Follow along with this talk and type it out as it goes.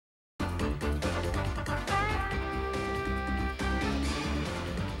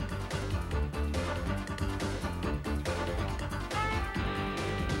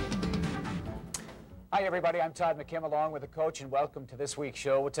Hi, everybody. I'm Todd McKim, along with the coach, and welcome to this week's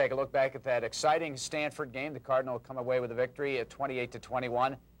show. We'll take a look back at that exciting Stanford game. The Cardinal come away with a victory at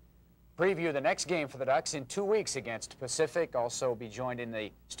 28-21. Preview the next game for the Ducks in 2 weeks against Pacific. Also be joined in the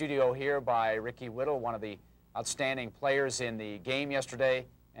studio here by Ricky Whittle, one of the outstanding players in the game yesterday,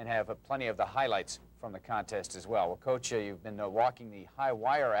 and have plenty of the highlights from the contest as well. Well, Coach, you've been walking the high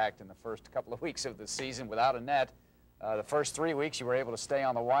wire act in the first couple of weeks of the season without a net. The first 3 weeks you were able to stay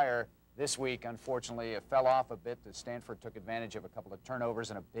on the wire. This week, unfortunately, it fell off a bit as Stanford took advantage of a couple of turnovers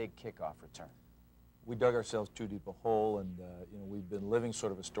and a big kickoff return. We dug ourselves too deep a hole, and we've been living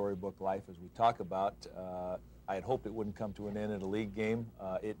sort of a storybook life as we talk about. I had hoped it wouldn't come to an end in a league game.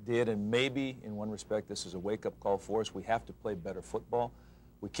 It did, and maybe in one respect this is a wake-up call for us. We have to play better football.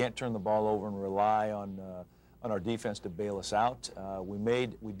 We can't turn the ball over and rely on our defense to bail us out.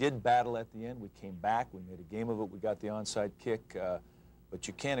 We did battle at the end. We came back. We made a game of it. We got the onside kick. But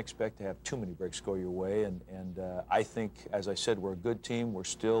you can't expect to have too many breaks go your way, and I think, as I said, we're a good team. We're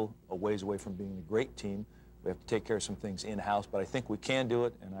still a ways away from being a great team. We have to take care of some things in-house, but I think we can do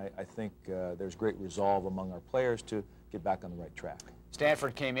it, and I think there's great resolve among our players to get back on the right track.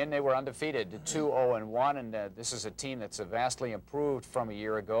 Stanford came in, they were undefeated, 2-0-1, and this is a team that's vastly improved from a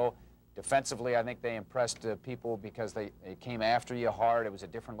year ago. Defensively, I think they impressed people because they came after you hard. It was a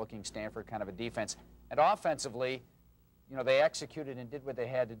different-looking Stanford kind of a defense. And offensively, they executed and did what they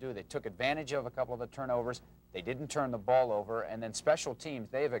had to do. They took advantage of a couple of the turnovers. They didn't turn the ball over. And then special teams,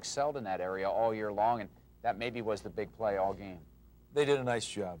 they have excelled in that area all year long, and that maybe was the big play all game. They did a nice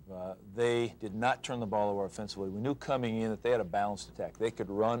job. They did not turn the ball over offensively. We knew coming in that they had a balanced attack. They could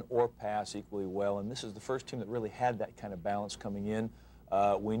run or pass equally well, and this is the first team that really had that kind of balance coming in.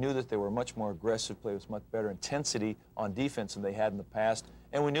 We knew that they were much more aggressive, played with much better intensity on defense than they had in the past.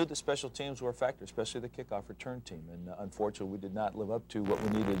 And we knew that special teams were a factor, especially the kickoff return team. And unfortunately, we did not live up to what we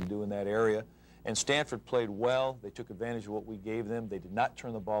needed to do in that area. And Stanford played well. They took advantage of what we gave them. They did not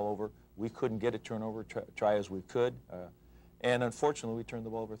turn the ball over. We couldn't get a turnover, try as we could. And unfortunately, we turned the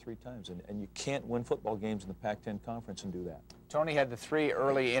ball over 3 times. And you can't win football games in the Pac-10 conference and do that. Tony had the 3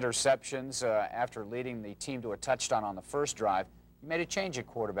 early interceptions after leading the team to a touchdown on the first drive. You made a change at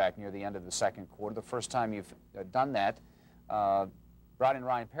quarterback near the end of the second quarter, the first time you've done that. Brought in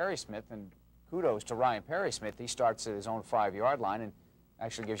Ryan Perry-Smith, and kudos to Ryan Perry-Smith. He starts at his own 5-yard line and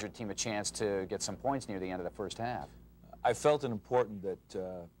actually gives your team a chance to get some points near the end of the first half. I felt it important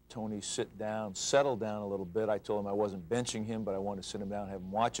that Tony settle down a little bit. I told him I wasn't benching him, but I wanted to sit him down, have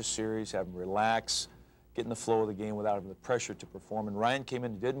him watch a series, have him relax, get in the flow of the game without having the pressure to perform. And Ryan came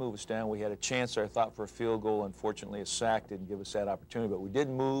in and did move us down. We had a chance there, I thought, for a field goal. Unfortunately, a sack didn't give us that opportunity, but we did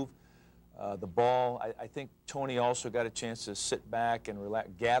move the ball. I think Tony also got a chance to sit back and relax,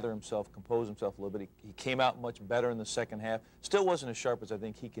 gather himself, compose himself a little bit. He came out much better in the second half. Still wasn't as sharp as I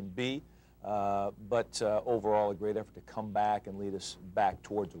think he can be, but overall a great effort to come back and lead us back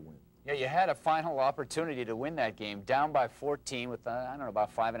towards a win. Yeah, you had a final opportunity to win that game, down by 14 with, I don't know,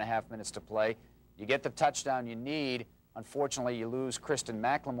 about 5.5 minutes to play. You get the touchdown you need. Unfortunately, you lose Kristen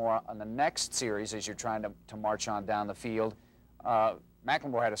McLemore on the next series as you're trying to march on down the field.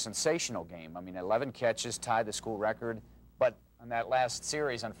 McLemore had a sensational game. I mean, 11 catches, tied the school record. But on that last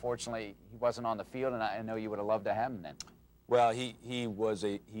series, unfortunately, he wasn't on the field, and I know you would have loved to have him then. Well, he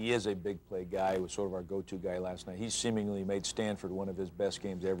is a big play guy. He was sort of our go-to guy last night. He seemingly made Stanford one of his best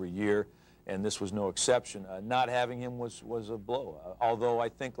games every year, and this was no exception. Not having him was a blow. Although I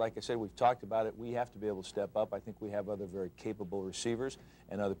think, like I said, we've talked about it, we have to be able to step up. I think we have other very capable receivers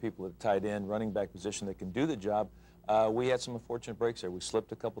and other people at tight end, running back position that can do the job. We had some unfortunate breaks there. We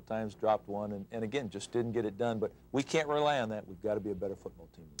slipped a couple times, dropped one, and again, just didn't get it done. But we can't rely on that. We've got to be a better football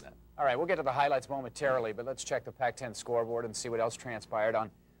team than that. All right, we'll get to the highlights momentarily, but let's check the Pac-10 scoreboard and see what else transpired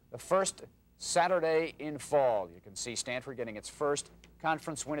on the first Saturday in fall. You can see Stanford getting its first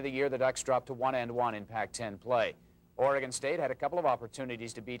conference win of the year. The Ducks dropped to 1-1 in Pac-10 play. Oregon State had a couple of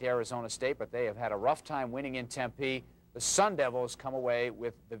opportunities to beat Arizona State, but they have had a rough time winning in Tempe. The Sun Devils come away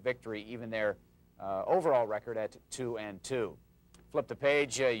with the victory, even their overall record at 2-2. Flip the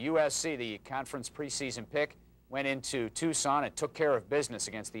page. USC, the conference preseason pick, went into Tucson and took care of business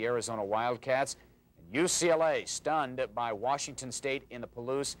against the Arizona Wildcats. And UCLA stunned by Washington State in the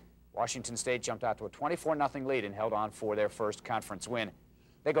Palouse. Washington State jumped out to a 24-0 lead and held on for their first conference win.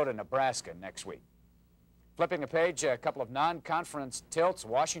 They go to Nebraska next week. Flipping the page, a couple of non-conference tilts.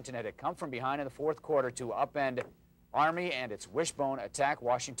 Washington had to come from behind in the fourth quarter to upend Army and its wishbone attack.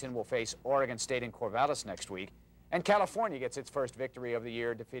 Washington will face Oregon State in Corvallis next week. And California gets its first victory of the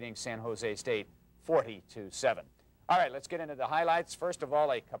year, defeating San Jose State 40-7. All right, let's get into the highlights. First of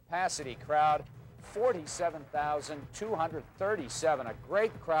all, a capacity crowd, 47,237, a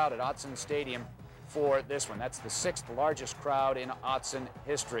great crowd at Autzen Stadium. for this one. That's the 6th largest crowd in Autzen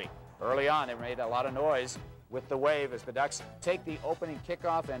history. Early on, they made a lot of noise with the wave as the Ducks take the opening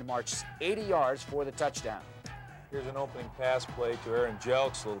kickoff and march 80 yards for the touchdown. Here's an opening pass play to Aaron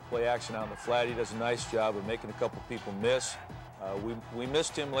Jelks, a little play action out in the flat. He does a nice job of making a couple people miss. We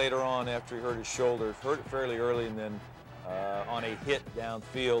missed him later on after he hurt his shoulder, hurt it fairly early, and then on a hit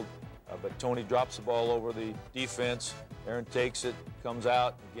downfield. But Tony drops the ball over the defense. Aaron takes it, comes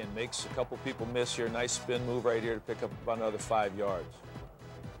out, again, makes a couple people miss here. Nice spin move right here to pick up about another 5 yards.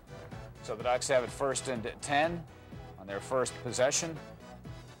 So the Ducks have it 1st and 10 on their first possession.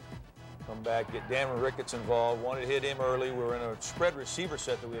 Come back, get Damon Ricketts involved. Wanted to hit him early. We're in a spread receiver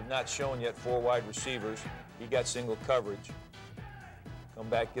set that we have not shown yet, 4 wide receivers. He got single coverage. Come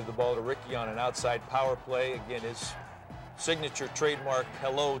back, give the ball to Ricky on an outside power play. Again, his signature trademark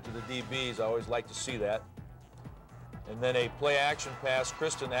hello to the DBs. I always like to see that. And then a play action pass.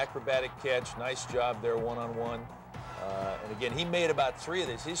 Kristen, acrobatic catch. Nice job there, one-on-one. And again, he made about 3 of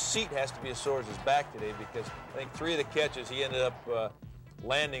these. His seat has to be as sore as his back today because I think 3 of the catches he ended up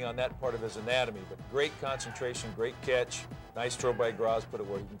landing on that part of his anatomy. But great concentration, great catch. Nice throw by Graz, put it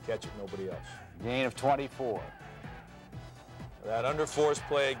where he can catch it, nobody else. Gain of 24. That under force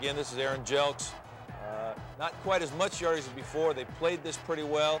play, again, this is Aaron Jelks. Not quite as much yardage as before. They played this pretty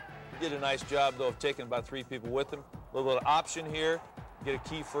well. He did a nice job, though, of taking about 3 people with him. A little bit of option here. Get a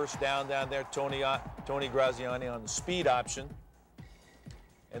key first down there. Tony Graziani on the speed option.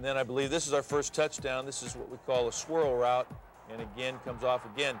 And then I believe this is our first touchdown. This is what we call a swirl route. And again, comes off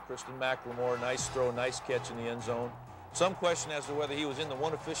again. Kristen McLemore, nice throw, nice catch in the end zone. Some question as to whether he was in. The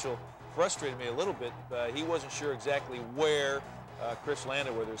one official frustrated me a little bit. He wasn't sure exactly where Chris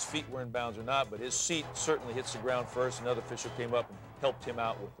landed, whether his feet were in bounds or not, but his seat certainly hits the ground first. Another official came up and helped him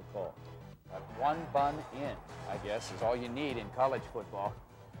out with the call. That one bun in, I guess, is all you need in college football.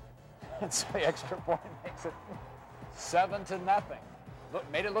 And so the extra point makes it 7-0.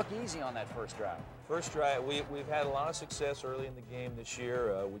 Made it look easy on that first drive. First drive, we've had a lot of success early in the game this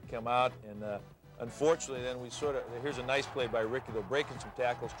year. We come out and unfortunately then we here's a nice play by Ricky, though, breaking some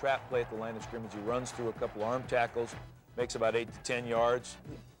tackles, trap play at the line of scrimmage. He runs through a couple arm tackles, makes about 8 to 10 yards.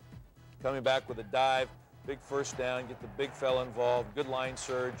 Coming back with a dive, big first down, get the big fella involved, good line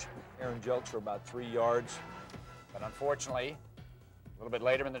surge. Aaron Jelks for about 3 yards. But unfortunately, a little bit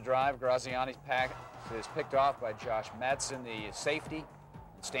later in the drive, Graziani's pack is picked off by Josh Madsen, the safety.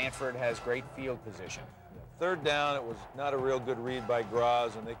 Stanford has great field position. Third down, it was not a real good read by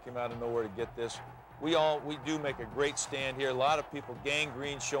Graz, and they came out of nowhere to get this. We do make a great stand here. A lot of people,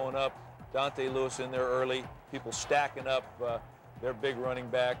 Gangrene showing up, Dante Lewis in there early, people stacking up their big running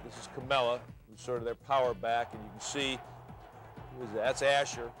back. This is Camella, who's sort of their power back, and you can see that's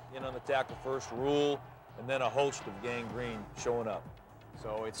Asher in on the tackle first, Rule, and then a host of Gangrene showing up.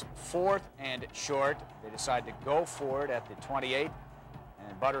 So it's 4th and short. They decide to go for it at the 28.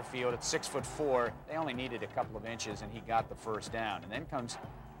 And Butterfield at 6'4", they only needed a couple of inches, and he got the first down. And then comes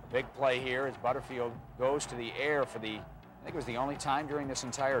a big play here as Butterfield goes to the air for I think it was the only time during this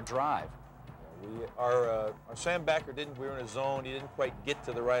entire drive. Our Sam Backer we were in a zone. He didn't quite get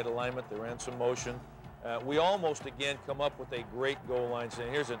to the right alignment. They ran some motion. We almost, again, come up with a great goal line. So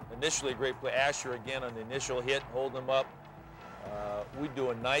here's initially a great play. Asher, again, on the initial hit, hold them up. We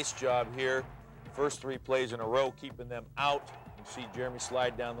do a nice job here. First 3 plays in a row, keeping them out. You see Jeremy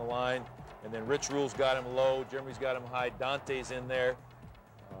slide down the line, and then Rich Rule's got him low. Jeremy's got him high. Dante's in there.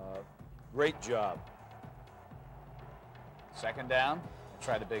 Great job. Second down.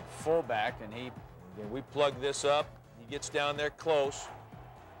 Try the big fullback, and again, we plug this up. He gets down there close.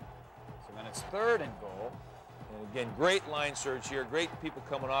 So then it's 3rd and goal. And again, great line surge here. Great people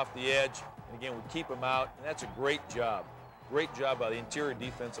coming off the edge. And again, we keep them out, and that's a great job. Great job by the interior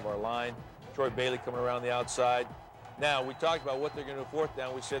defense of our line. Troy Bailey coming around the outside. Now, we talked about what they're going to do 4th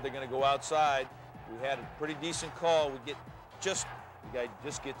down. We said they're going to go outside. We had a pretty decent call. The guy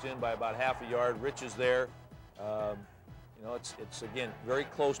just gets in by about half a yard. Rich is there. You know, it's again, very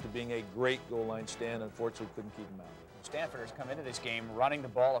close to being a great goal line stand. Unfortunately, couldn't keep him out. Stanford has come into this game running the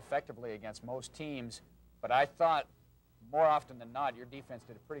ball effectively against most teams, but I thought more often than not, your defense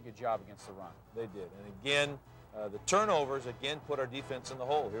did a pretty good job against the run. They did. And again, the turnovers, again, put our defense in the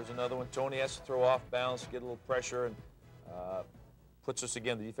hole. Here's another one. Tony has to throw off balance, get a little pressure, and puts us,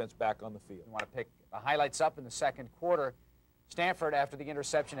 again, the defense back on the field. You want to pick the highlights up in the second quarter. Stanford, after the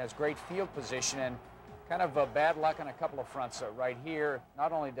interception, has great field position and kind of bad luck on a couple of fronts right here.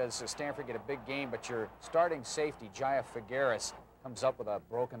 Not only does Stanford get a big gain, but your starting safety, Jaya Figueres, comes up with a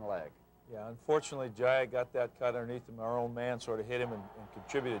broken leg. Yeah, unfortunately, Jaya got that cut underneath him. Our own man sort of hit him and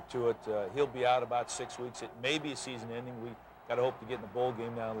contributed to it. He'll be out about 6 weeks. It may be a season ending. We got to hope to get in the bowl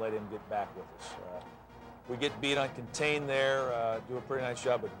game now and let him get back with us. We get beat on contain there, do a pretty nice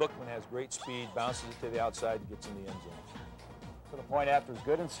job, but Bookman has great speed, bounces it to the outside, and gets in the end zone. So the point after is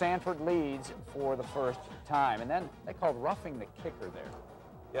good, and Stanford leads for the first time. And then they called roughing the kicker there.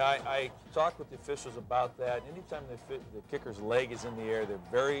 Yeah, I talked with the officials about that. Anytime the kicker's leg is in the air, they're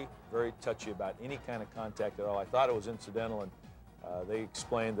very, very touchy about any kind of contact at all. I thought it was incidental, and they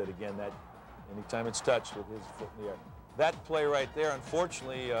explained that, again, that anytime it's touched with his foot in the air. That play right there,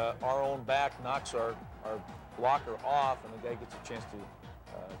 unfortunately, our own back knocks our blocker off, and the guy gets a chance to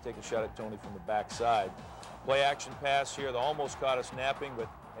take a shot at Tony from the backside. Play action pass here that almost caught us napping, but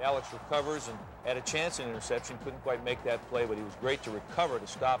Alex recovers and had a chance in interception. Couldn't quite make that play, but he was great to recover to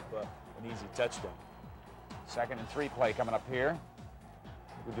stop an easy touchdown. 2nd and 3 play coming up here.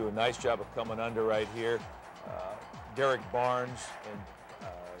 We do a nice job of coming under right here. Derek Barnes and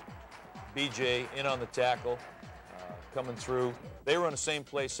BJ in on the tackle, coming through. They run the same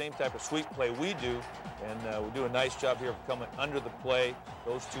play, same type of sweep play we do, and we do a nice job here of coming under the play.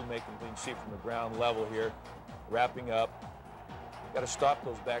 Those two make them clean sheet from the ground level here, wrapping up. Got to stop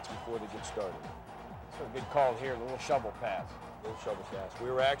those backs before they get started. So a good call here, a little shovel pass. Little shovel pass. We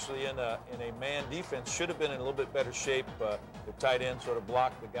were actually in a man defense. Should have been in a little bit better shape. The tight end sort of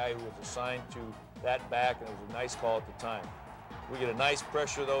blocked the guy who was assigned to that back, and it was a nice call at the time. We get a nice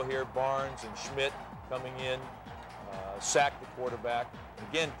pressure though here. Barnes and Schmidt coming in, sack the quarterback. And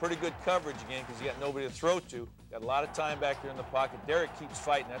again, pretty good coverage again because you got nobody to throw to. Got a lot of time back there in the pocket. Derek keeps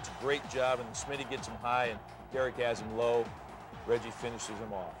fighting. That's a great job, and Smitty gets him high, and Derek has him low. Reggie finishes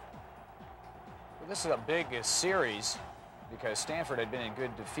him off. Well, this is a big series because Stanford had been in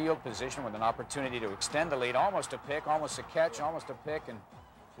good field position with an opportunity to extend the lead. Almost a pick, almost a catch, almost a pick, and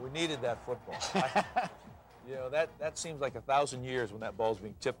we needed that football. You know, that seems like 1,000 years when that ball's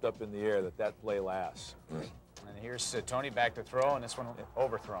being tipped up in the air that play lasts. And here's Tony back to throw, and this one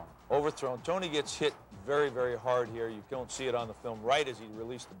overthrown. Overthrown. Tony gets hit very, very hard here. You don't see it on the film. Right as he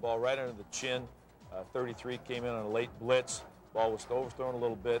released the ball, right under the chin. 33 came in on a late blitz. Ball was overthrown a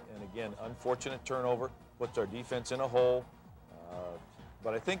little bit, and again, unfortunate turnover. Puts our defense in a hole.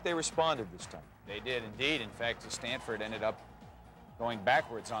 But I think they responded this time. They did indeed. In fact, Stanford ended up going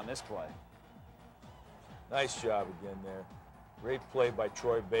backwards on this play. Nice job again there. Great play by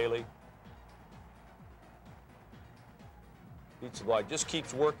Troy Bailey. Beats the block. Just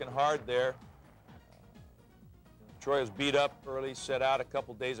keeps working hard there. Troy was beat up early, set out a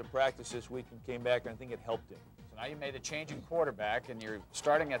couple days of practice this week, and came back, and I think it helped him. So now you made a change in quarterback, and you're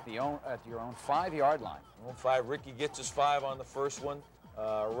starting at your own 5-yard line. Own 5. Ricky gets his 5 on the first one.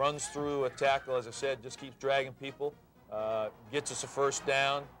 Runs through a tackle, as I said, just keeps dragging people. Gets us a first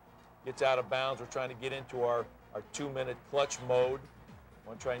down. Gets out of bounds. We're trying to get into our 2-minute clutch mode.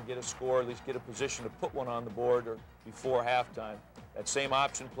 Want to try and get a score, at least get a position to put one on the board or before halftime. That same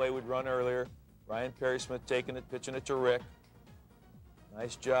option play we'd run earlier. Ryan Perry-Smith taking it, pitching it to Rick.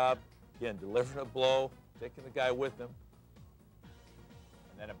 Nice job. Again, delivering a blow, taking the guy with him.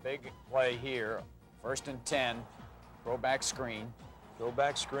 And then a big play here. 1st and 10. Throwback screen.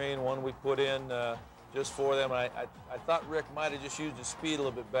 Throwback screen, one we put in just for them. I thought Rick might have just used his speed a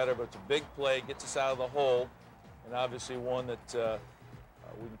little bit better, but it's a big play, gets us out of the hole, and obviously one that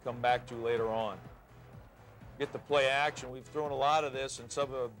we can come back to later on. Get the play action. We've thrown a lot of this, and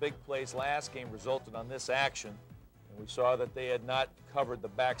some of the big plays last game resulted on this action. And we saw that they had not covered the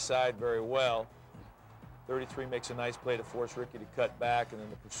backside very well. 33 makes a nice play to force Ricky to cut back, and then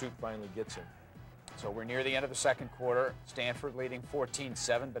the pursuit finally gets him. So we're near the end of the second quarter. Stanford leading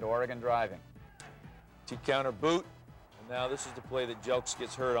 14-7, but Oregon driving. T-counter boot, and now this is the play that Jelks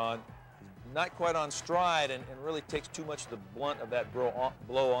gets hurt on. He's not quite on stride and really takes too much of the blunt of that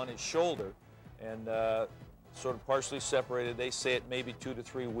blow on his shoulder, and sort of partially separated. They say it maybe 2 to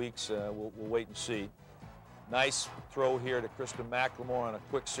 3 weeks. We'll wait and see. Nice throw here to Crispin McLemore on a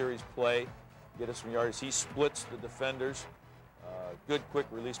quick series play. Get us some yards. He splits the defenders. Good quick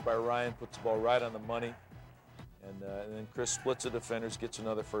release by Ryan, puts the ball right on the money. And then Chris splits the defenders, gets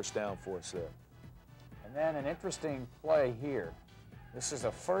another first down for us there. And then an interesting play here. This is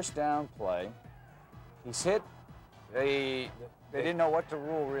a first down play. He's hit. They didn't know what to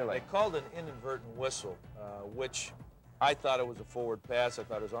rule, really. They called an inadvertent whistle, which I thought it was a forward pass. I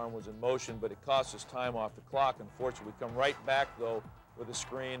thought his arm was in motion, but it cost us time off the clock. Unfortunately, we come right back, though, with a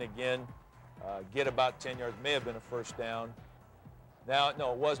screen again. Get about 10 yards. May have been a first down. Now,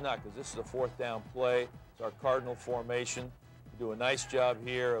 no, it was not, because this is a 4th down play. It's our Cardinal formation. We do a nice job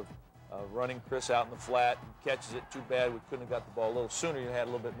here of running Chris out in the flat. He catches it. Too bad we couldn't have got the ball a little sooner. You had a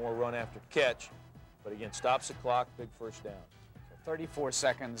little bit more run after catch. But again, stops the clock, big first down. So 34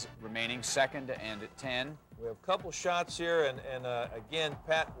 seconds remaining, 2nd and 10. We have a couple shots here, and again,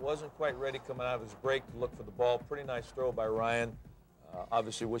 Pat wasn't quite ready coming out of his break to look for the ball. Pretty nice throw by Ryan.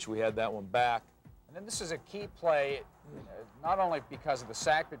 Obviously wish we had that one back. And then this is a key play, not only because of the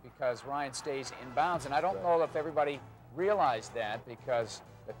sack, but because Ryan stays in bounds. And I don't know if everybody realized that, because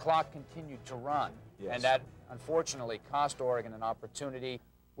the clock continued to run. Yes. And that, unfortunately, cost Oregon an opportunity.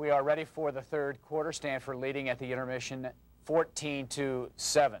 We are ready for the third quarter. Stanford leading at the intermission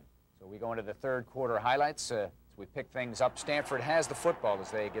 14-7. So we go into the third quarter highlights. As we pick things up, Stanford has the football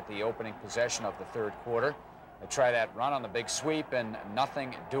as they get the opening possession of the third quarter. They try that run on the big sweep, and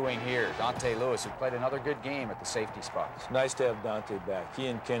nothing doing here. Dante Lewis, who played another good game at the safety spots. It's nice to have Dante back. He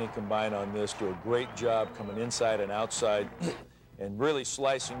and Kenny combine on this, do a great job coming inside and outside and really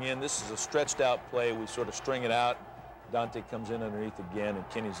slicing in. This is a stretched out play. We sort of string it out. Dante comes in underneath again, and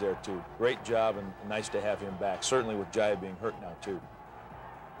Kenny's there too. Great job, and nice to have him back, certainly with Jaya being hurt now too.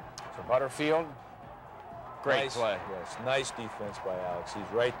 So Butterfield, great play. Yes, nice defense by Alex. He's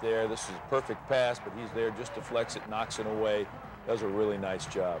right there. This is a perfect pass, but he's there just to flex it, knocks it away. Does a really nice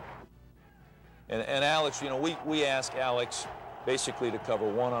job. And Alex, you know, we ask Alex basically to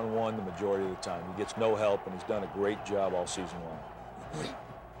cover one-on-one the majority of the time. He gets no help, and he's done a great job all season long.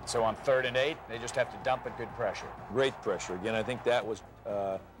 So on 3rd and 8, they just have to dump it, good pressure. Great pressure. Again, I think that was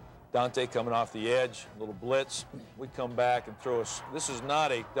Dante coming off the edge, a little blitz. We come back and throw us. This is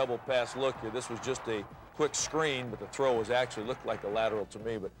not a double pass look here. This was just a quick screen, but the throw was actually looked like a lateral to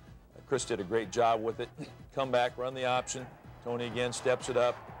me, but Chris did a great job with it. Come back, run the option. Tony again steps it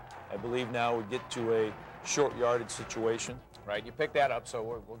up. I believe now we get to a short yardage situation. Right, you pick that up, so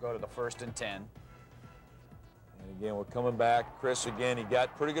we'll go to the 1st and 10. And again, we're coming back. Chris, again, he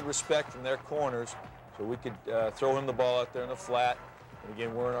got pretty good respect from their corners, so we could throw him the ball out there in the flat. And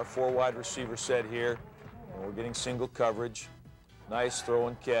again, we're in our 4 wide receiver set here, and we're getting single coverage. Nice throw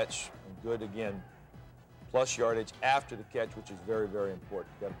and catch, and good again. Plus yardage after the catch, which is very, very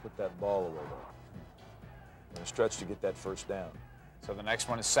important. You've got to put that ball away, though. And a stretch to get that first down. So the next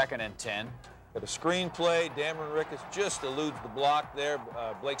one is 2nd and 10. Got a screen play. Dameron Ricketts just eludes the block there.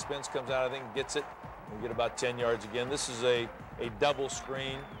 Blake Spence comes out, I think, gets it. We get about 10 yards again. This is a double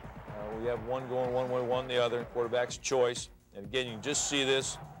screen. We have one going one way, one the other. Quarterback's choice. And again, you can just see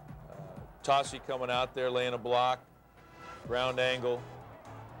this. Tossie coming out there, laying a block. Ground angle.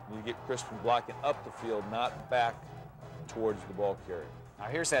 You get Crispin blocking up the field, not back towards the ball carrier. Now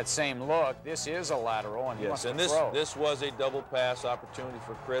here's that same look. This is a lateral, and he wants to throw. This was a double pass opportunity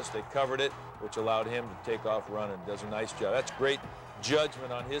for Chris. They covered it, which allowed him to take off running. Does a nice job. That's great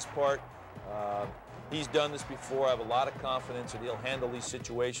judgment on his part. He's done this before. I have a lot of confidence that he'll handle these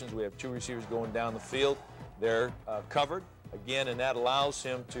situations. We have 2 receivers going down the field. They're covered, again, and that allows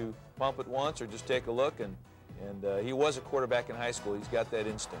him to pump it once or just take a look. And he was a quarterback in high school. He's got that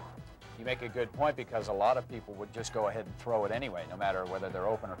instinct. You make a good point, because a lot of people would just go ahead and throw it anyway, no matter whether they're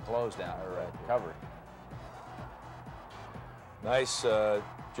open or closed down or covered. Nice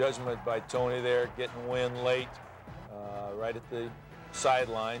judgment by Tony there, getting wind late, right at the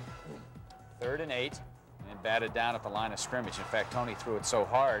sideline. 3rd and 8, and batted down at the line of scrimmage. In fact, Tony threw it so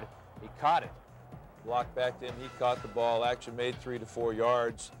hard, he caught it. Blocked back to him, he caught the ball, actually made 3 to 4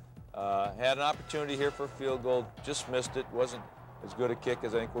 yards. Had an opportunity here for a field goal, just missed it. Wasn't as good a kick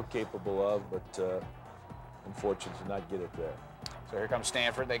as I think we're capable of, but unfortunate to not get it there. So here comes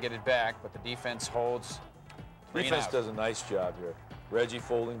Stanford. They get it back, but the defense holds. Defense does a nice job here. Reggie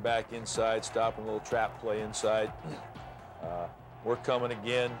folding back inside, stopping a little trap play inside. We're coming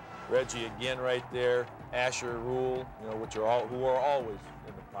again. Reggie again right there. Asher, Rule, you know, who are always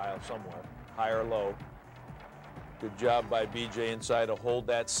in the pile somewhere, high or low. Good job by BJ inside to hold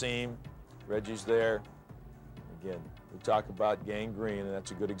that seam. Reggie's there. Again, we talk about gangrene, and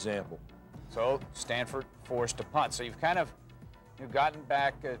that's a good example. So Stanford forced to punt. So you've kind of gotten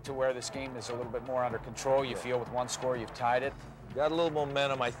back to where this game is a little bit more under control. You feel with 1 score you've tied it. Got a little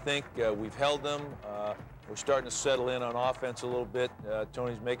momentum, I think. We've held them. We're starting to settle in on offense a little bit.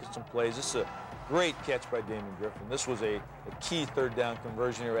 Tony's making some plays. This is a great catch by Damon Griffin. This was a key 3rd down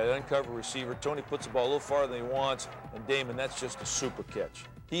conversion here. An uncovered receiver. Tony puts the ball a little farther than he wants, and Damon, that's just a super catch.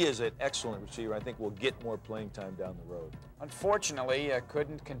 He is an excellent receiver. I think we'll get more playing time down the road. Unfortunately,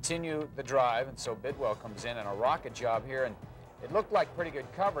 couldn't continue the drive, and so Bidwell comes in a rocket job here, and it looked like pretty good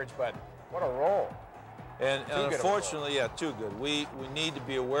coverage, but what a roll. And unfortunately, yeah, too good. We need to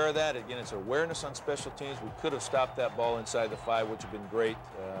be aware of that. Again, it's awareness on special teams. We could have stopped that ball inside the 5, which would have been great.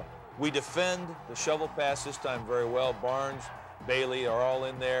 We defend the shovel pass this time very well. Barnes, Bailey are all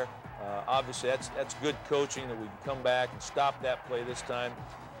in there. Obviously, that's good coaching that we can come back and stop that play this time.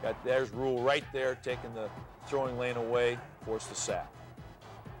 There's Rule right there, taking the throwing lane away, forced the sack.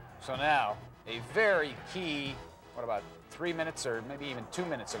 So now a very key, what about 3 minutes or maybe even 2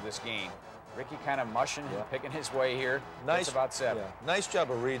 minutes of this game. Ricky kind of mushing and picking his way here. Nice, it's about 7. Yeah, nice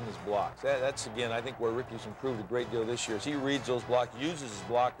job of reading his blocks. That's, again, I think where Ricky's improved a great deal this year is he reads those blocks, uses his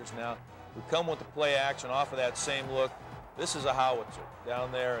blockers now. We come with the play action off of that same look. This is a howitzer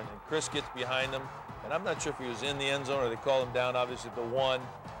down there, and Chris gets behind him. And I'm not sure if he was in the end zone or they call him down, obviously, at the 1.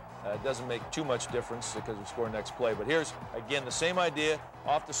 It doesn't make too much difference because we score next play. But here's, again, the same idea.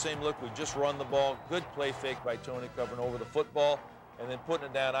 Off the same look, we just run the ball. Good play fake by Tony covering over the football and then putting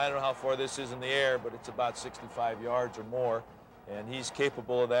it down. I don't know how far this is in the air, but it's about 65 yards or more. And he's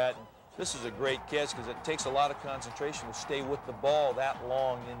capable of that. And this is a great catch because it takes a lot of concentration to stay with the ball that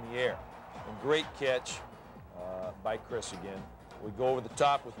long in the air. And great catch by Chris again. We go over the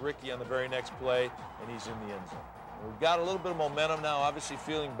top with Ricky on the very next play, and he's in the end zone. We've got a little bit of momentum now, obviously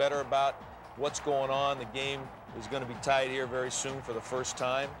feeling better about what's going on. The game is going to be tied here very soon for the first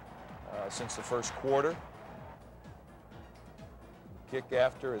time since the first quarter. Kick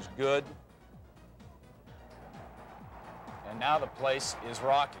after is good. And now the place is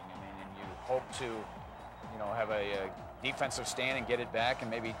rocking. I mean, and you hope to, you know, have a defensive stand and get it back and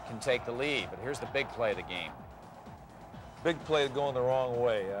maybe can take the lead. But here's the big play of the game. Big play going the wrong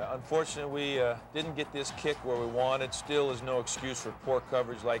way. Unfortunately, we didn't get this kick where we wanted. Still is no excuse for poor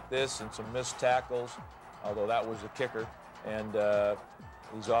coverage like this and some missed tackles, although that was the kicker. And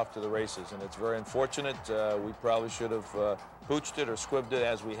he's off to the races, and it's very unfortunate. We probably should have pooched it or squibbed it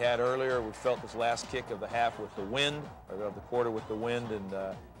as we had earlier. We felt this last kick of the half with the wind, or of the quarter with the wind, and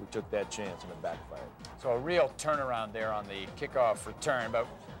we took that chance, and it backfired. So a real turnaround there on the kickoff return, but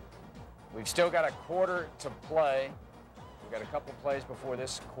we've still got a quarter to play. We've got a couple plays before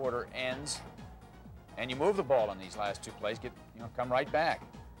this quarter ends, and you move the ball on these last 2 plays, come right back.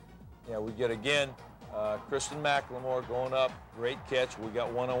 Yeah, we get again Kristen McLemore going up, great catch. We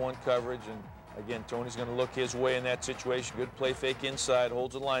got one-on-one coverage, and again Tony's going to look his way in that situation. Good play fake inside,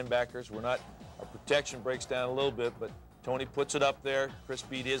 holds the linebackers. Our protection breaks down a little bit, but Tony puts it up there. Chris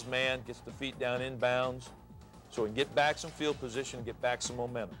beat his man, gets the feet down inbounds, so we can get back some field position, get back some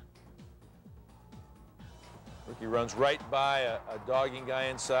momentum. Ricky runs right by a dogging guy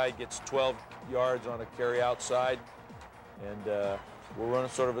inside, gets 12 yards on a carry outside, and we're running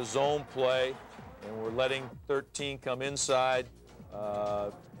sort of a zone play, and we're letting 13 come inside,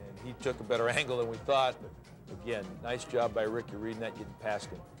 and he took a better angle than we thought, but again, nice job by Ricky reading that, getting past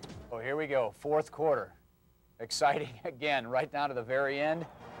him. Oh, here we go, 4th quarter. Exciting again, right down to the very end.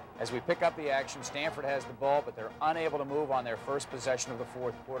 As we pick up the action, Stanford has the ball, but they're unable to move on their first possession of the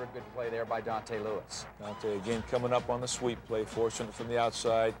 4th quarter. Good play there by Dante Lewis. Dante again coming up on the sweep play, forcing it from the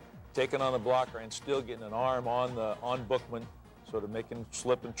outside, taking on the blocker and still getting an arm on Bookman, sort of making him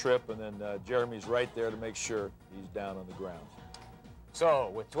slip and trip, and then Jeremy's right there to make sure he's down on the ground.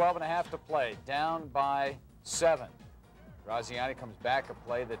 So with 12.5 to play, down by 7. Graziani comes back, a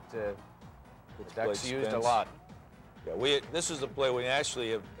play that the Ducks used a lot. Yeah, this is a play we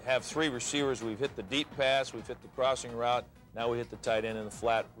actually have 3 receivers. We've hit the deep pass, we've hit the crossing route. Now we hit the tight end in the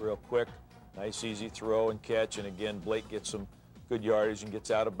flat real quick. Nice, easy throw and catch. And again, Blake gets some good yardage and gets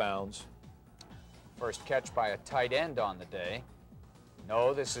out of bounds. First catch by a tight end on the day.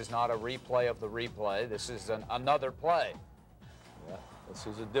 No, this is not a replay of the replay. This is another play. Yeah, this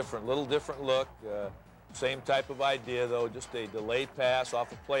is a little different look. Same type of idea, though, just a delayed pass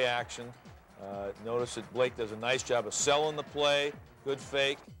off of play action. Notice that Blake does a nice job of selling the play. Good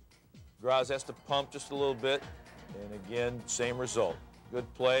fake. Graz has to pump just a little bit. And again, same result.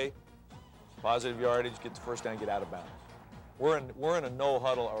 Good play, positive yardage, get the first down, get out of bounds. We're in a no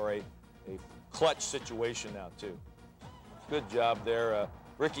huddle or a clutch situation now, too. Good job there.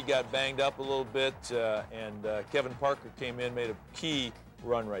 Ricky got banged up a little bit, and Kevin Parker came in, made a key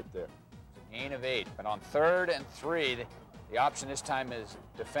run right there. It's a gain of 8, but on 3rd and 3, the option this time is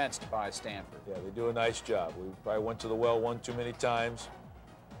defensed by Stanford. Yeah, they do a nice job. We probably went to the well one too many times.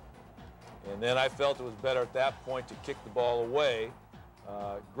 And then I felt it was better at that point to kick the ball away.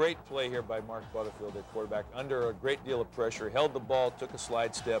 Great play here by Mark Butterfield, their quarterback, under a great deal of pressure. Held the ball, took a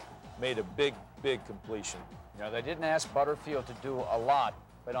slide step, made a big, big completion. Now, they didn't ask Butterfield to do a lot,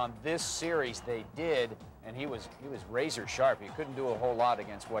 but on this series they did, and he was razor sharp. He couldn't do a whole lot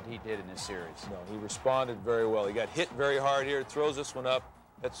against what he did in this series. No, he responded very well. He got hit very hard here, throws this one up.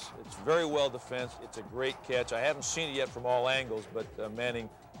 It's very well defensed. It's a great catch. I haven't seen it yet from all angles, but Manning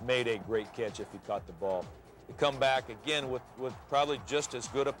made a great catch if he caught the ball. They come back again with probably just as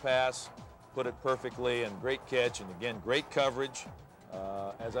good a pass, put it perfectly, and great catch, and again, great coverage.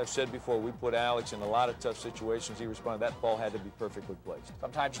 As I've said before, we put Alex in a lot of tough situations. He responded. That ball had to be perfectly placed.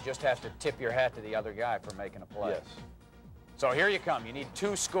 Sometimes you just have to tip your hat to the other guy for making a play. Yes. So here you come. You need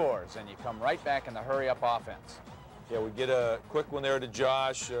 2 scores, and you come right back in the hurry-up offense. Yeah, we get a quick one there to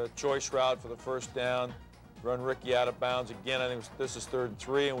Josh. Choice route for the first down. Run Ricky out of bounds. Again, I think this is 3rd and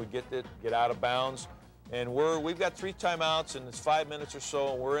 3, and we get out of bounds. And we've got 3 timeouts, and it's 5 minutes or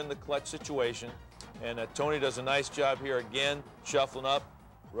so, and we're in the clutch situation. And Tony does a nice job here again, shuffling up,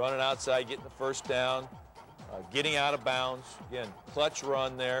 running outside, getting the first down, getting out of bounds. Again, clutch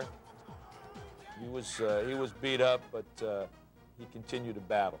run there. He was beat up, but he continued to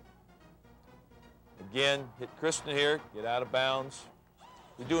battle. Again, hit Kristen here, get out of bounds.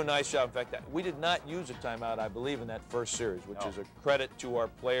 We do a nice job. In fact, we did not use a timeout, I believe, in that first series, which is a credit to our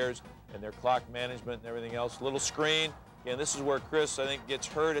players and their clock management and everything else. Little screen. Again, this is where Chris, I think, gets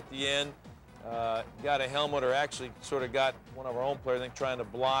hurt at the end. Got a helmet, or actually sort of got one of our own players, I think, trying to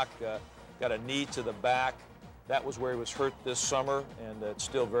block. Got a knee to the back. That was where he was hurt this summer, and it's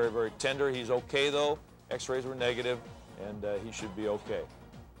still very, very tender. He's okay, though. X-rays were negative, and he should be okay.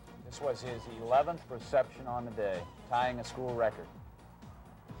 This was his 11th reception on the day, tying a school record.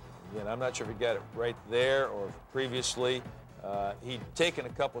 Again, I'm not sure if he got it right there or previously. He'd taken a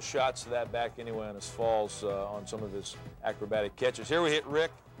couple shots to that back anyway on his falls on some of his acrobatic catches. Here we hit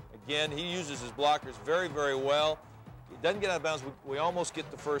Rick. Again, he uses his blockers very, very well. He doesn't get out of bounds. We almost get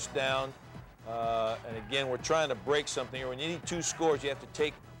the first down. And again, we're trying to break something here. When you need 2 scores, you have to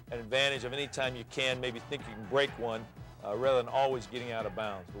take an advantage of any time you can, maybe think you can break one, rather than always getting out of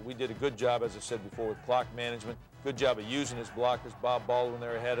bounds. But we did a good job, as I said before, with clock management. Good job of using his blockers. Bob Baldwin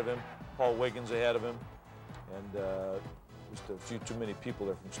there ahead of him. Paul Wiggins ahead of him. And just a few too many people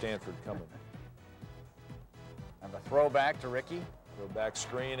there from Stanford coming. And the throwback to Ricky. Throwback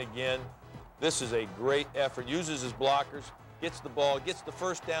screen again. This is a great effort. Uses his blockers, gets the ball, gets the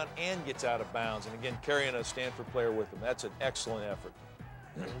first down, and gets out of bounds. And again, carrying a Stanford player with him. That's an excellent effort.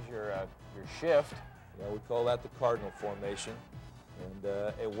 Here's your shift. Yeah, we call that the Cardinal formation.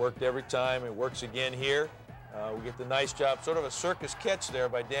 And it worked every time. It works again here. We get the nice job, sort of a circus catch there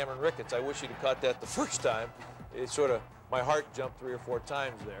by Dameron Ricketts. I wish he'd have caught that the first time. It sort of, my heart jumped 3 or 4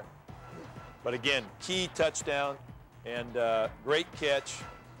 times there. But again, key touchdown and great catch,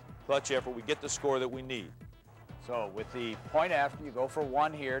 clutch effort. We get the score that we need. So with the point after, you go for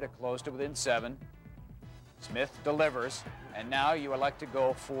 1 here to close to within 7. Smith delivers, and now you elect to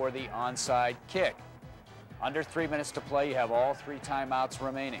go for the onside kick. Under 3 minutes to play, you have all 3 timeouts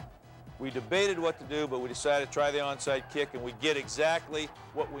remaining. We debated what to do, but we decided to try the onside kick, and we get exactly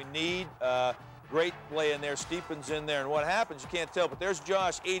what we need. Great play in there. Steepens in there, and what happens, you can't tell, but there's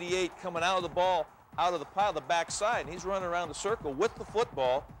Josh, 88, coming out of the ball, out of the pile, the backside, and he's running around the circle with the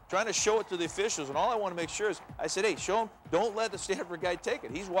football, trying to show it to the officials. And all I want to make sure is, I said, hey, show him, don't let the Stanford guy take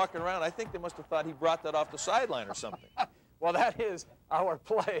it. He's walking around. I think they must have thought he brought that off the sideline or something. Well, that is our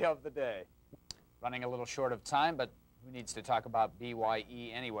play of the day. Running a little short of time, but who needs to talk about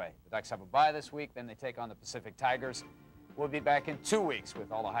BYE anyway? The Ducks have a bye this week, then they take on the Pacific Tigers. We'll be back in 2 weeks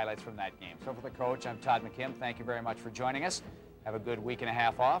with all the highlights from that game. So for the coach, I'm Todd McKim. Thank you very much for joining us. Have a good week and a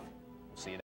half off. We'll see you then.